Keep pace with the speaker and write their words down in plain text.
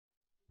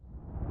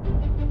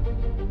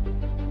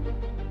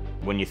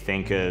When you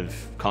think of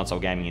console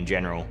gaming in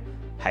general,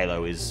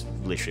 Halo is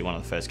literally one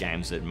of the first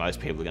games that most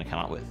people are going to come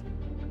up with.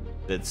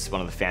 It's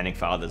one of the founding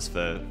fathers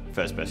for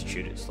first-person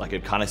shooters. Like,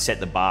 it kind of set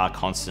the bar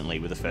constantly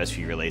with the first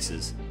few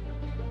releases.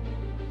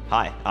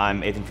 Hi,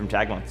 I'm Ethan from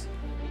Tagmons.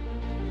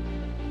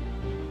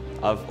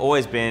 I've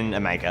always been a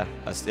maker.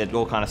 It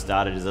all kind of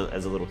started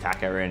as a little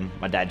tacker in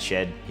my dad's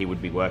shed. He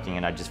would be working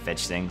and I'd just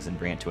fetch things and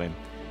bring it to him.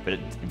 But it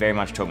very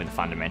much taught me the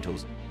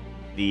fundamentals.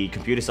 The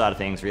computer side of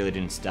things really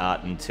didn't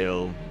start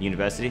until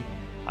university.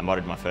 I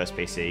modded my first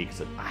PC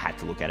because I had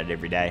to look at it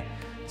every day.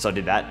 So I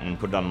did that and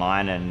put it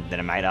online, and then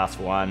a mate asked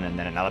for one, and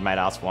then another mate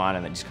asked for one,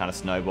 and it just kind of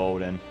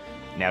snowballed, and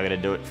now I got to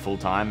do it full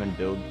time and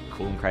build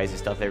cool and crazy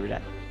stuff every day.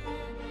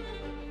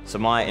 So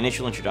my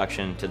initial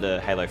introduction to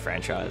the Halo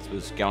franchise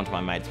was going to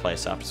my mate's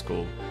place after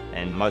school,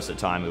 and most of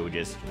the time we were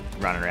just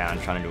running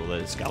around trying to do all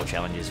the skull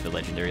challenges for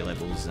legendary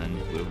levels, and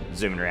we were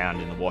zooming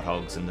around in the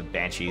Warthogs and the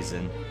Banshees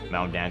and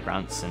mowing down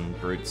grunts and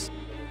brutes.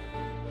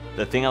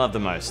 The thing I love the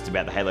most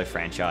about the Halo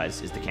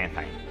franchise is the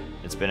campaign.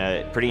 It's been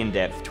a pretty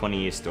in-depth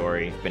 20-year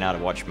story. Been able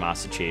to watch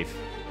Master Chief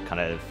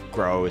kind of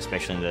grow,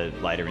 especially in the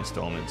later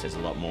installments. There's a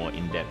lot more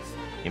in-depth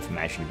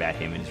information about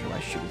him and his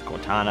relationship with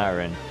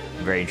Cortana, and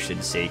I'm very interested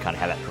to see kind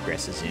of how that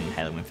progresses in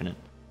Halo Infinite.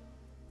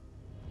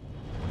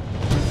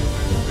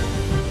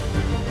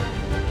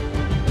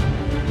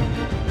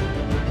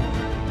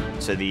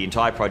 So the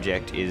entire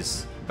project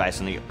is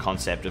based on the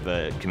concept of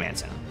a command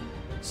center.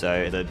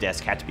 So the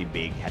desk had to be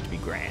big, had to be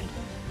grand.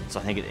 So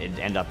I think it'd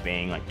end up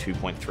being like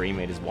 2.3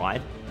 meters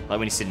wide. Like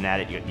when you're sitting at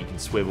it, you can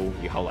swivel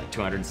your whole like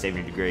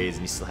 270 degrees,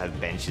 and you still have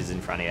benches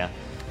in front of you.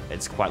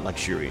 It's quite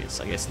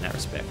luxurious, I guess, in that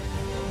respect.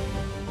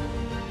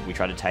 We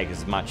tried to take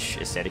as much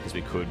aesthetic as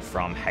we could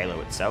from Halo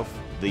itself.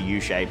 The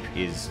U-shape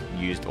is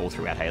used all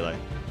throughout Halo.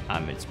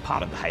 It's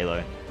part of the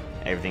Halo.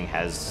 Everything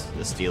has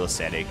the steel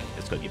aesthetic.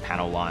 It's got your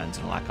panel lines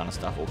and all that kind of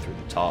stuff all through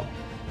the top.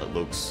 It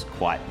looks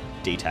quite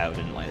detailed,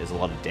 and like there's a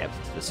lot of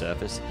depth to the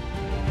surface.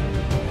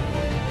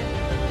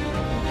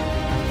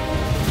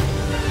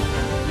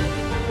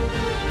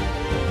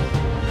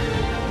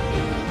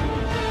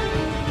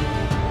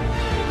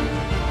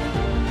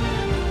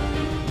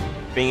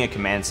 Being a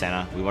command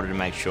center, we wanted to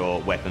make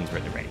sure weapons were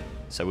at the ready.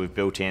 So we've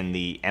built in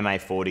the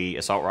MA40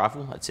 assault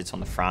rifle that sits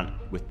on the front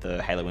with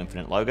the Halo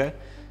Infinite logo.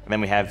 And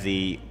then we have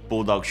the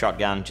Bulldog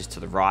shotgun just to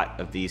the right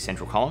of the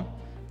central column.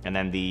 And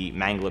then the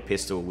Mangler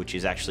pistol, which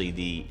is actually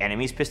the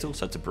enemy's pistol,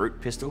 so it's a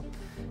brute pistol,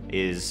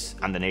 is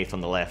underneath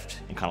on the left,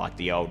 in kind of like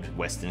the old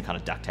Western kind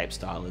of duct tape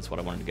style is what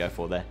I wanted to go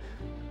for there.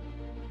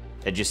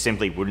 It just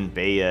simply wouldn't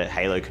be a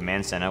Halo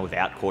command center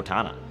without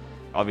Cortana.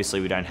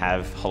 Obviously we don't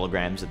have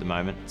holograms at the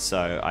moment,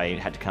 so I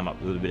had to come up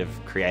with a bit of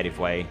a creative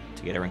way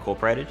to get her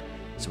incorporated.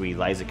 So we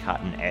laser cut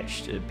and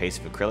etched a piece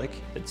of acrylic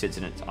that sits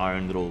in its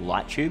own little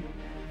light tube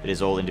that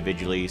is all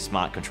individually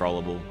smart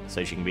controllable,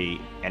 so she can be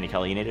any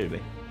color you need her to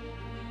be.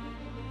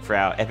 For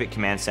our epic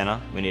command center,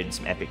 we needed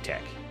some epic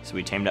tech. So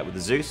we teamed up with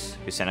Asus,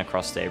 who sent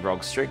across their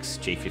ROG Strix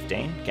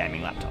G15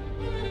 gaming laptop.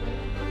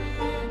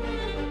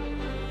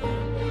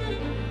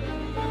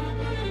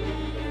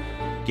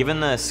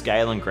 Given the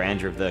scale and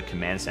grandeur of the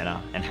command center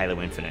and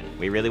Halo Infinite,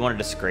 we really wanted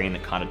a screen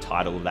that kind of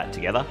tied all of that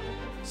together.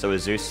 So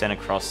Asus sent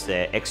across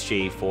their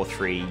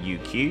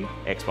XG43UQ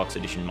Xbox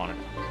Edition monitor.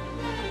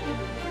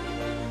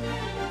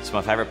 So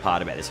my favorite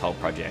part about this whole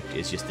project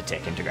is just the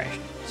tech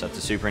integration. So it's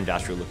a super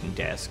industrial looking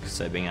desk,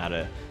 so being able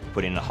to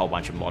put in a whole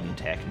bunch of modern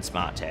tech and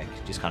smart tech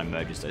just kind of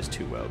merges those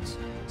two worlds.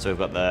 So we've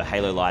got the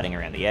Halo lighting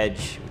around the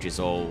edge, which is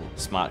all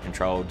smart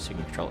controlled, so you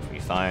can control it from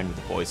your phone with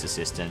a voice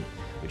assistant,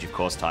 which of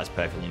course ties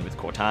perfectly in with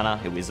Cortana,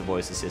 who is a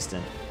voice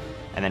assistant.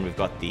 And then we've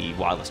got the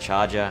wireless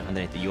charger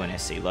underneath the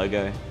UNSC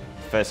logo.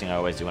 The first thing I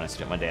always do when I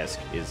sit at my desk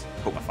is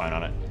put my phone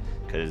on it,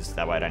 because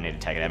that way I don't need to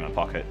take it out of my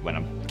pocket when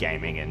I'm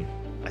gaming and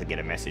I get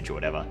a message or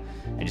whatever.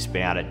 And just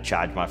being able to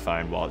charge my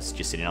phone while it's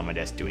just sitting on my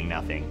desk doing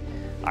nothing,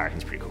 I reckon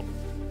it's pretty cool.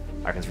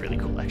 I reckon it's really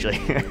cool, actually.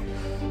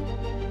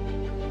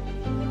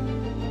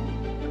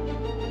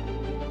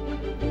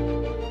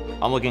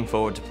 I'm looking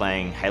forward to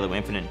playing Halo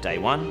Infinite Day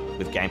 1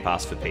 with Game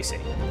Pass for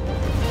PC.